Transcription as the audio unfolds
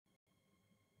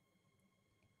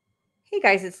Hey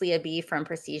guys, it's Leah B from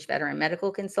Prestige Veteran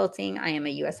Medical Consulting. I am a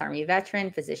U.S. Army veteran,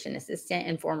 physician assistant,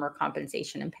 and former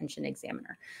compensation and pension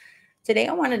examiner. Today,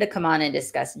 I wanted to come on and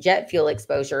discuss jet fuel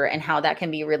exposure and how that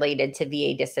can be related to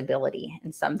VA disability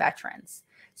in some veterans.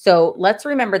 So let's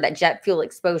remember that jet fuel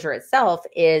exposure itself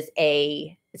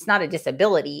it's not a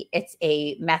disability, it's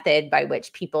a method by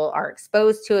which people are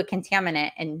exposed to a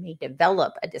contaminant and may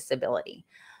develop a disability.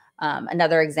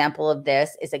 Another example of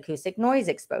this is acoustic noise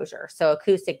exposure. So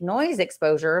acoustic noise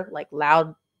exposure, like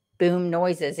loud boom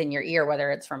noises in your ear,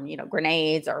 whether it's from,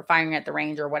 grenades or firing at the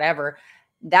range or whatever,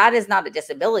 that is not a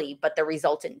disability, but the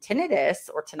resultant tinnitus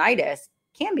or tinnitus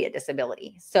can be a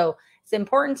disability. So it's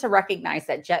important to recognize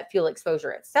that jet fuel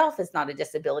exposure itself is not a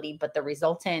disability, but the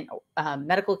resultant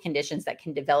medical conditions that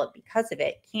can develop because of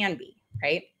it can be,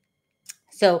 right?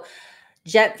 So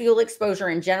jet fuel exposure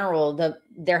in general,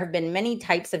 there have been many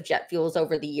types of jet fuels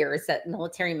over the years that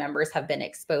military members have been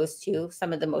exposed to.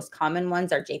 Some of the most common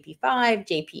ones are JP5,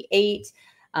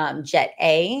 JP8, Jet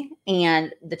A,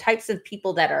 and the types of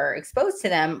people that are exposed to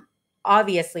them,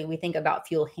 obviously we think about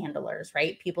fuel handlers,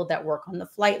 right? People that work on the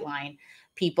flight line,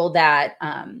 people that,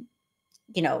 a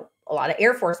lot of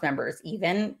Air Force members,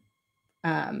 even,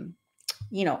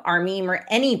 Army or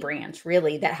any branch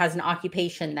really that has an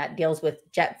occupation that deals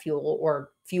with jet fuel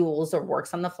or fuels or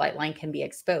works on the flight line can be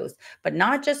exposed, but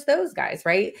not just those guys,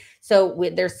 right? So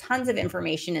there's tons of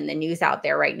information in the news out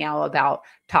there right now about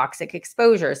toxic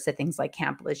exposures to things like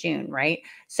Camp Lejeune, right?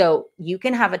 So you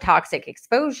can have a toxic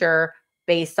exposure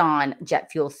based on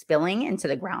jet fuel spilling into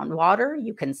the groundwater.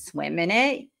 You can swim in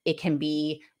it. It can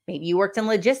be maybe you worked in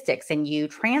logistics and you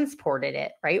transported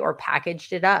it, right? Or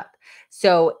packaged it up.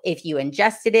 So if you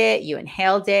ingested it, you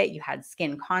inhaled it, you had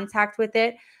skin contact with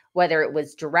it, whether it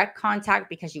was direct contact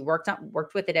because you worked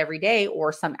with it every day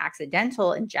or some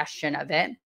accidental ingestion of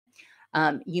it,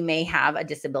 you may have a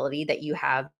disability that you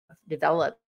have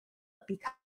developed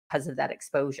because of that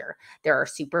exposure. There are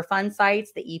Superfund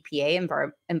sites. The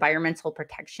EPA, Environmental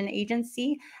Protection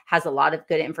Agency, has a lot of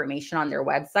good information on their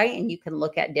website, and you can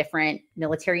look at different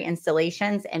military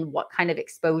installations and what kind of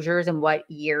exposures and what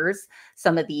years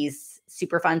some of these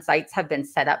Superfund sites have been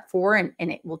set up for, and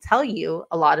it will tell you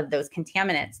a lot of those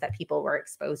contaminants that people were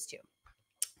exposed to.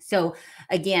 So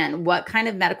again, what kind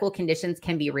of medical conditions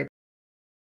can be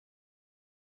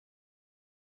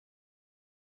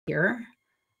here?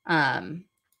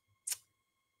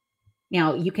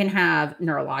 Now, you can have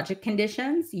neurologic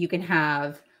conditions.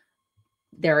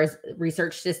 There is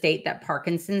research to state that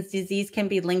Parkinson's disease can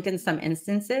be linked in some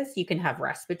instances. You can have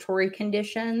respiratory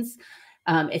conditions.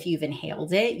 If you've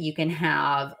inhaled it, you can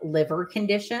have liver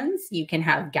conditions. You can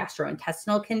have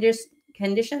gastrointestinal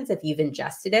conditions if you've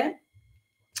ingested it.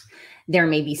 There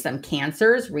may be some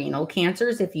cancers, renal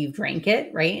cancers, if you've drank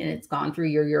it, right? And it's gone through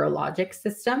your urologic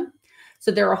system.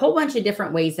 So there are a whole bunch of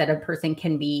different ways that a person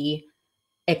can be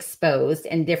exposed,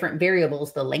 and different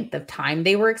variables, the length of time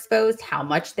they were exposed, how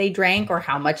much they drank or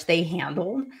how much they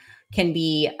handled, can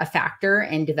be a factor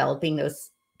in developing those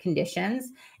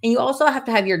conditions. And you also have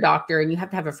to have your doctor and you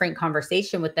have to have a frank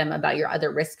conversation with them about your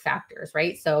other risk factors,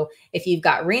 right? So if you've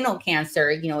got renal cancer,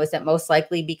 is it most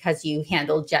likely because you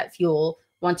handled jet fuel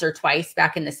once or twice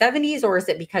back in the 70s, or is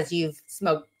it because you've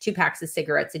smoked 2 packs of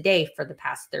cigarettes a day for the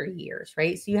past 30 years,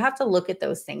 right? So you have to look at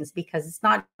those things because it's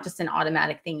not just an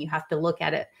automatic thing. You have to look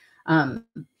at it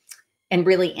and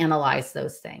really analyze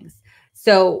those things.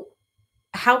 So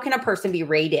how can a person be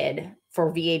rated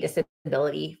for VA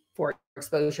disability for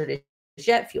exposure to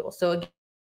jet fuel? So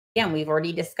again, we've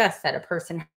already discussed that a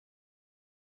person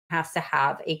has to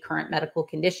have a current medical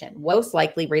condition, most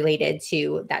likely related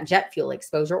to that jet fuel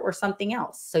exposure or something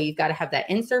else. So you've got to have that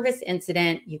in-service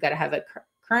incident, you've got to have a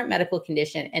current medical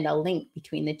condition and a link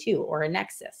between the two, or a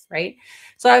nexus, right?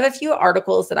 So I have a few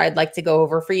articles that I'd like to go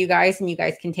over for you guys, and you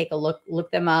guys can take a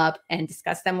look them up and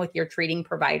discuss them with your treating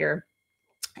provider.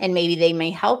 And maybe they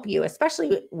may help you,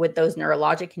 especially with those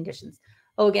neurologic conditions.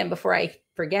 Oh, again, before I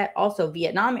forget, also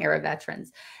Vietnam era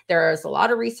veterans. There's a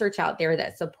lot of research out there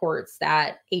that supports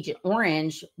that Agent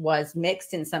Orange was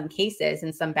mixed in some cases,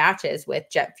 in some batches, with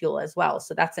jet fuel as well.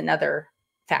 So that's another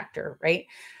factor, right?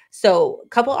 So a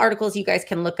couple articles you guys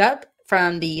can look up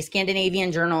from the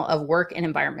Scandinavian Journal of Work and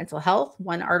Environmental Health.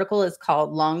 One article is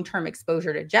called Long-Term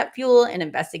Exposure to Jet Fuel, an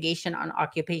Investigation on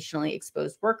Occupationally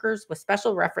Exposed Workers, with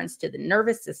special reference to the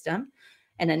nervous system.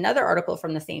 And another article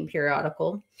from the same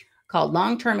periodical called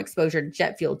Long-Term Exposure to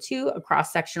Jet Fuel 2, a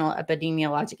cross-sectional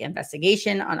epidemiologic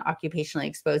investigation on occupationally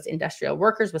exposed industrial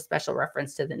workers with special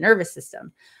reference to the nervous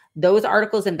system. Those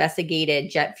articles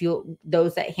investigated jet fuel,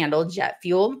 those that handled jet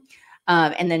fuel,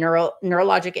 and the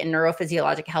neurologic and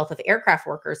neurophysiologic health of aircraft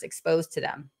workers exposed to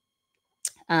them.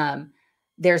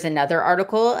 There's another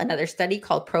article, another study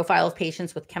called Profile of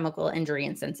Patients with Chemical Injury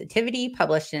and Sensitivity,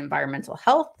 published in Environmental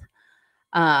Health.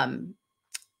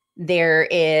 There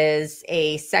is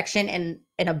a section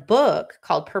in a book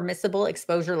called Permissible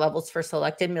Exposure Levels for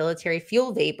Selected Military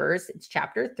Fuel Vapors. It's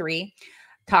chapter 3,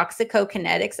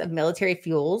 Toxicokinetics of Military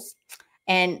Fuels.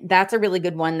 And that's a really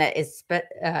good one that is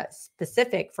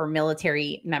specific for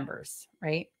military members,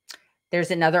 right?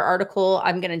 There's another article.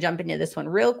 I'm going to jump into this one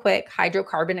real quick.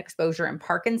 Hydrocarbon exposure and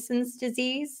Parkinson's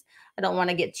disease. I don't want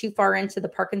to get too far into the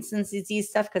Parkinson's disease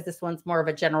stuff because this one's more of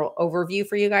a general overview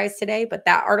for you guys today. But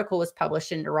that article was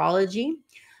published in Neurology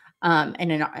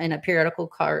in a periodical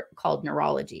called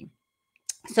Neurology.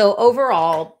 So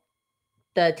overall,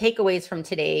 the takeaways from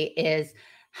today is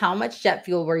how much jet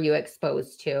fuel were you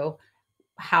exposed to?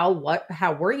 How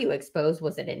were you exposed?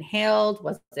 Was it inhaled?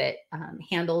 Was it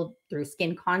handled through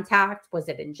skin contact? Was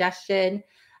it ingestion?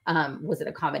 Was it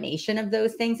a combination of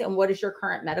those things? And what is your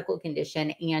current medical condition?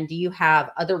 And do you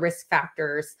have other risk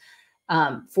factors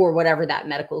for whatever that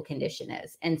medical condition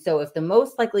is? And so if the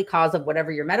most likely cause of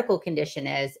whatever your medical condition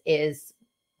is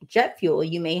jet fuel,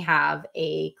 you may have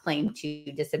a claim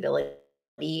to disability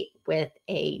with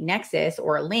a nexus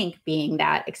or a link being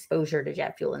that exposure to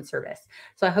jet fuel in service.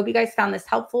 So I hope you guys found this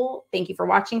helpful. Thank you for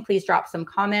watching. Please drop some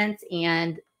comments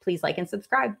and please like and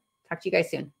subscribe. Talk to you guys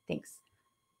soon. Thanks.